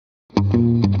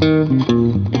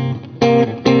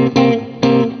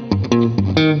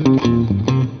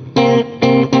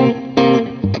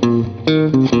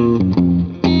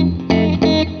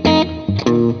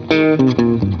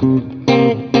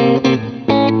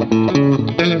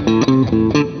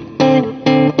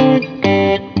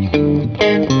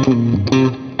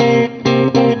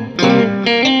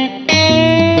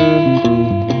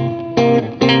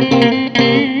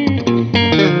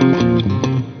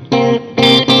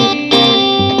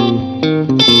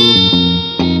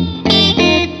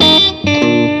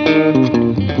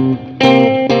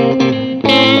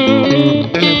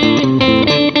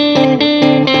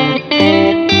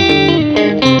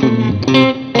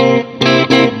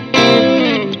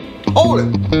Hold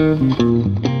it.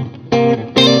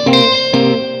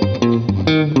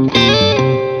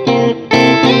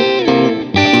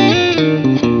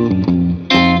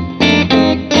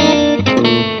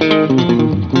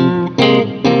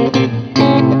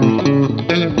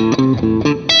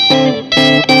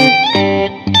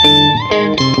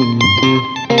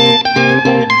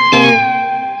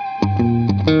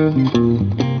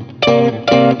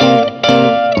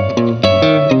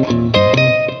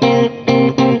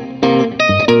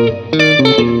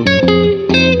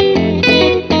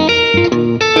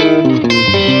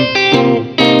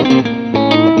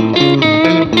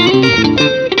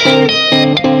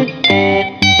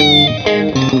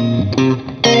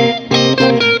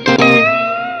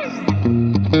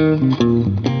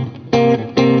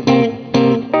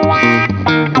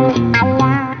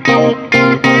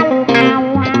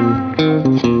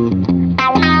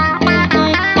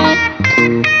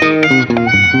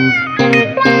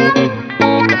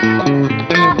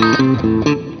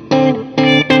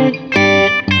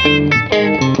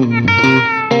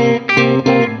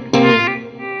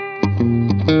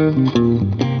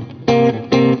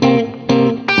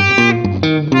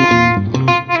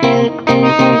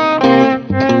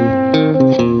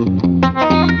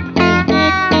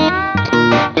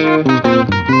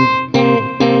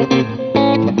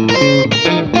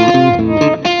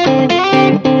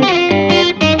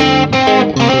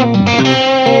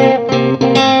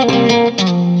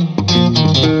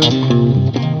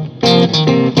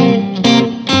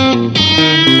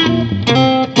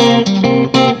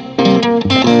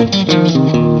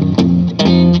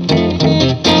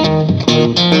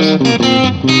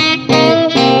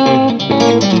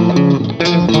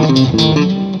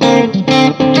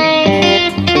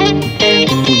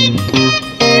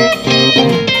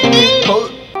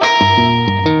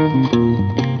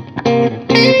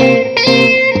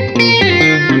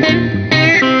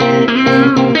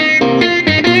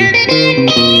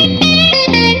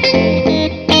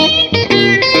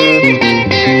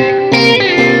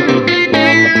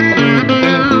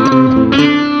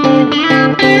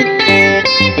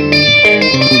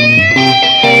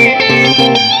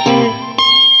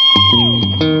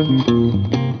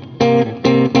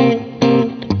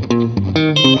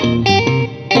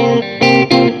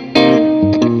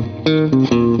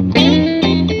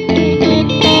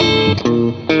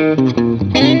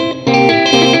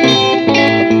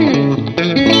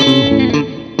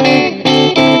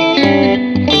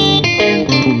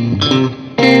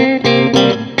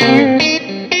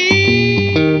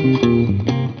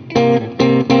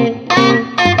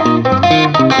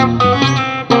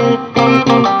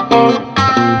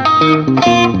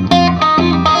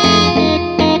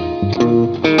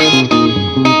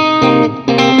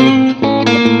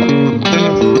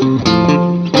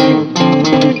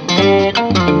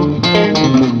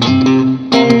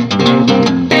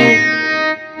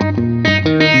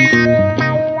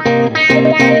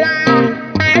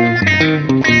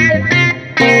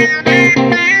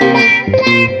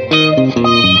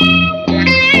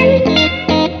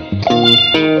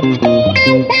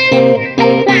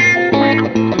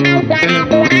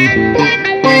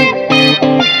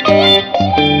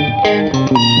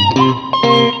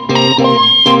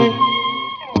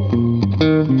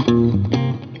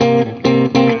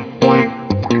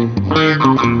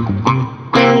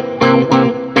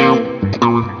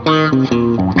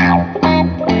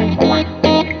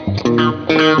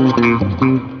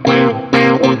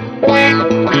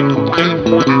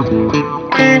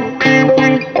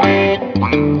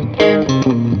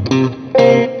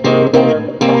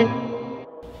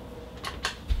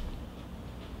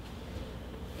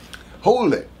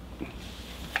 Hold it.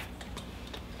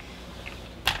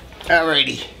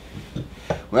 Alrighty.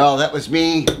 Well, that was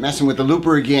me messing with the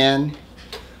looper again.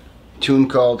 Tune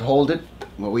called Hold It,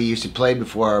 what we used to play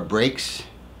before our breaks.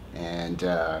 And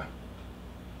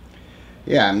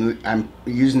yeah, I'm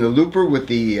using the looper with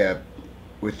the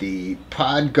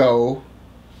Pod Go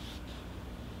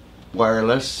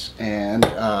wireless and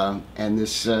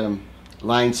this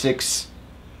Line 6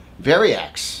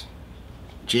 Variax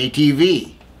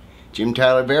JTV, Jim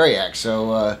Tyler Variax.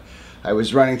 So I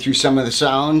was running through some of the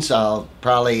sounds. I'll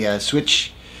probably edit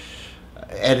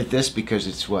this because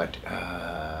it's what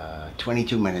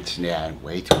 22 minutes. Yeah,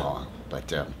 way too long.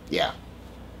 But yeah.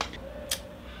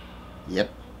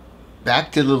 Yep.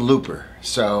 Back to the looper.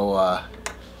 So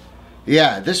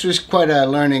yeah, this was quite a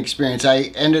learning experience.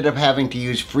 I ended up having to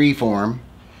use freeform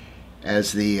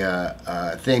as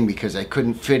the thing because I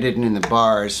couldn't fit it in the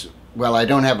bars. Well, I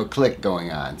don't have a click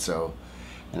going on, so,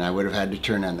 and I would have had to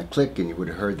turn on the click and you would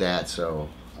have heard that, so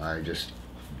I just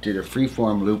did a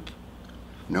freeform loop,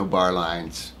 no bar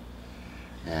lines,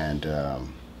 and I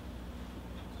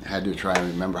had to try and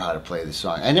remember how to play the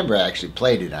song. I never actually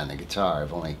played it on the guitar.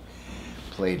 I've only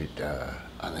played it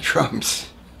on the drums.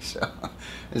 So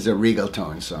it's a Regal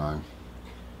Tone song.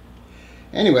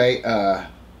 Anyway,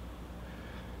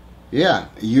 yeah,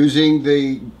 using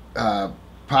the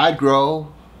Pod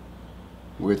Grow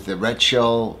with the red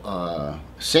shell,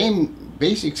 same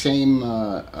basic thing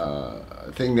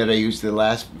that I used in the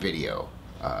last video.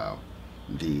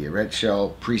 The red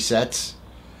shell presets,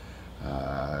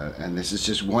 and this is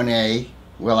just 1A.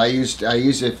 Well, I used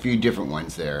a few different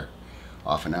ones there,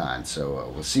 off and on.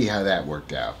 So we'll see how that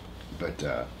worked out.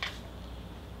 But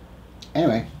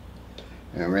anyway,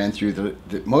 I ran through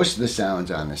the most of the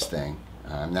sounds on this thing.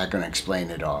 I'm not going to explain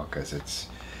it all because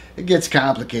it gets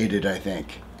complicated, I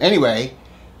think. Anyway,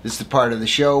 this is the part of the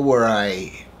show where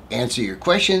I answer your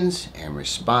questions and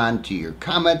respond to your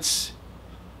comments.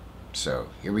 So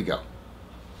here we go.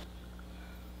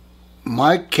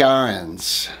 Mike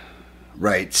Carnes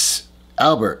writes,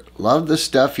 Albert, love the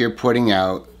stuff you're putting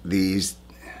out on these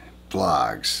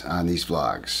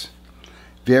vlogs.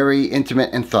 Very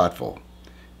intimate and thoughtful.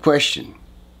 Question.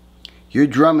 Your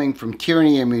drumming from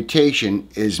Tyranny and Mutation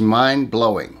is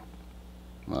mind-blowing.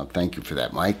 Well, thank you for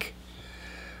that, Mike.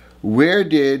 Where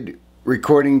did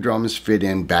recording drums fit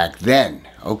in back then?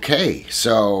 Okay,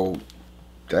 so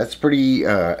that's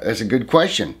that's a good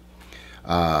question.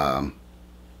 And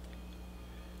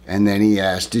then he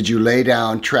asked, did you lay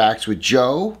down tracks with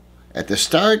Joe at the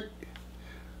start?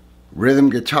 Rhythm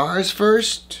guitars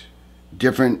first?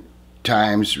 Different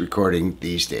times recording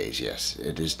these days. Yes,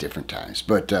 it is different times.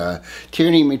 But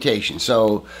Tyranny Mutation.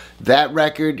 So that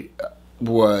record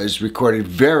was recorded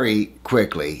very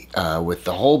quickly with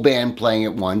the whole band playing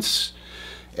at once.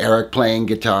 Eric playing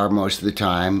guitar most of the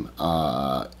time.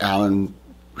 Alan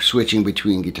switching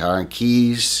between guitar and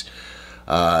keys.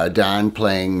 Don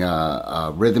playing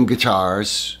rhythm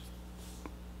guitars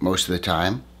most of the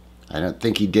time. I don't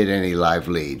think he did any live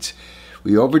leads.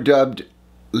 We overdubbed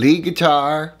lead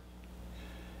guitar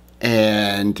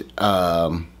and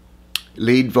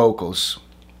lead vocals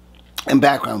and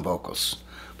background vocals.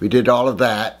 We did all of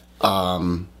that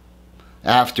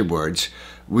afterwards.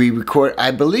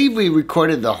 I believe we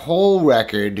recorded the whole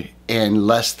record in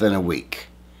less than a week.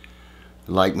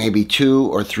 Like maybe 2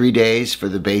 or 3 days for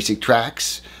the basic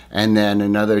tracks, and then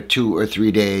another 2 or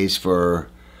 3 days for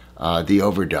the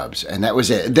overdubs, and that was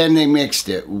it. Then they mixed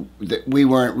it. We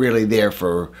weren't really there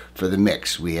for the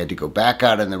mix. We had to go back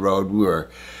out on the road. We were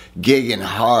gigging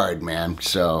hard, man.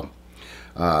 So,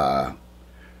 a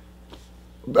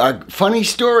funny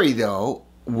story though,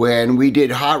 when we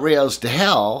did Hot Rails to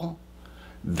Hell,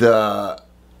 the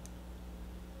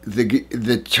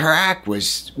track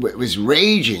was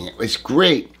raging. It was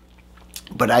great,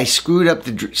 but I screwed up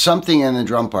something in the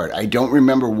drum part. I don't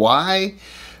remember why,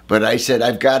 but I said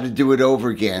I've got to do it over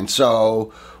again.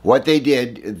 So what they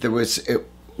did,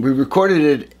 we recorded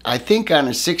it, I think, on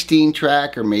a 16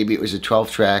 track, or maybe it was a 12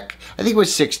 track. I think it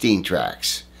was 16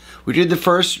 tracks. We did the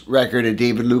first record at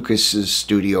David Lucas's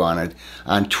studio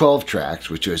on 12 tracks,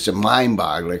 which was a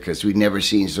mind-boggler because we'd never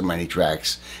seen so many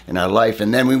tracks in our life.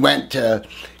 And then we went to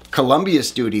Columbia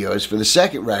Studios for the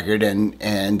second record,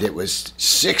 and it was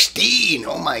 16.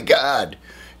 Oh my God,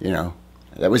 you know,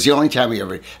 that was the only time we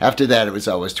ever. After that, it was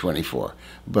always 24.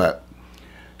 But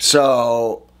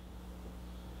so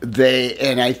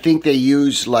I think they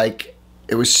used, like,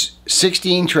 it was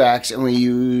 16 tracks, and we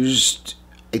used,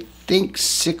 I think,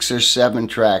 6 or 7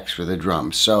 tracks for the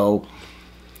drums. So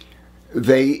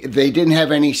they didn't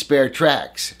have any spare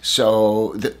tracks,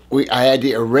 so I had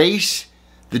to erase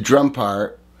the drum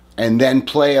part and then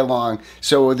play along.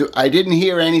 So I didn't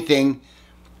hear anything.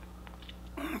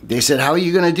 They said, how are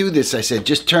you going to do this? I said,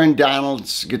 just turn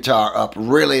Donald's guitar up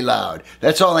really loud.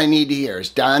 That's all I need to hear is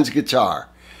Don's guitar.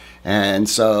 And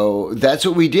so that's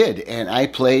what we did, and I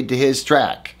played to his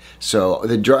track. So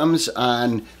the drums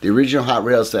on the original Hot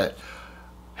Rails to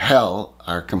Hell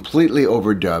are completely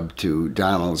overdubbed to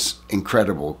Donald's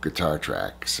incredible guitar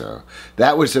track. So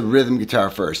that was a rhythm guitar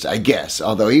first, I guess,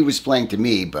 although he was playing to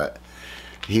me, but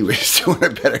he was doing a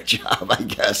better job, I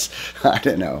guess. I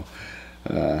don't know.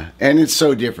 And it's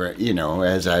so different, you know,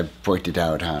 as I pointed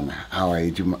out on how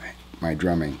I do my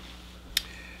drumming.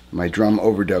 My drum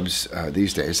overdubs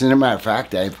these days. As a matter of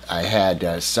fact, I had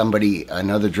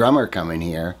another drummer come in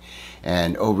here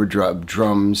and overdub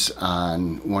drums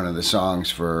on one of the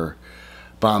songs for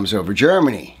Bombs Over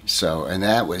Germany. So, and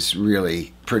that was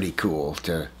really pretty cool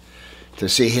to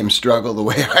see him struggle the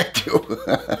way I do.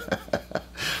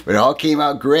 But it all came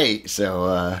out great, so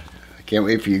I can't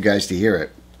wait for you guys to hear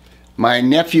it. My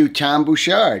nephew Tom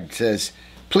Bouchard says,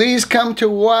 please come to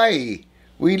Hawaii.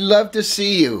 we'd love to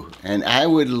see you, and I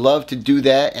would love to do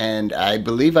that, and I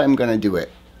believe I'm going to do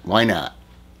it. Why not?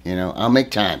 You know, I'll make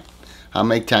time. I'll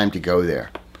make time to go there.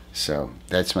 So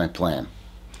that's my plan.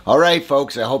 All right,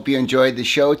 folks, I hope you enjoyed the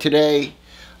show today.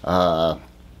 If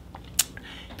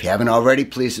you haven't already,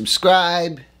 please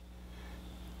subscribe.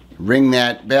 Ring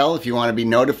that bell if you want to be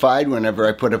notified whenever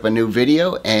I put up a new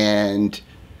video, and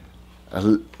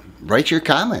write your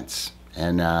comments,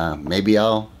 and maybe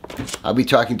I'll be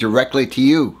talking directly to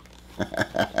you.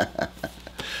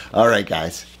 All right,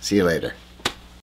 guys, see you later.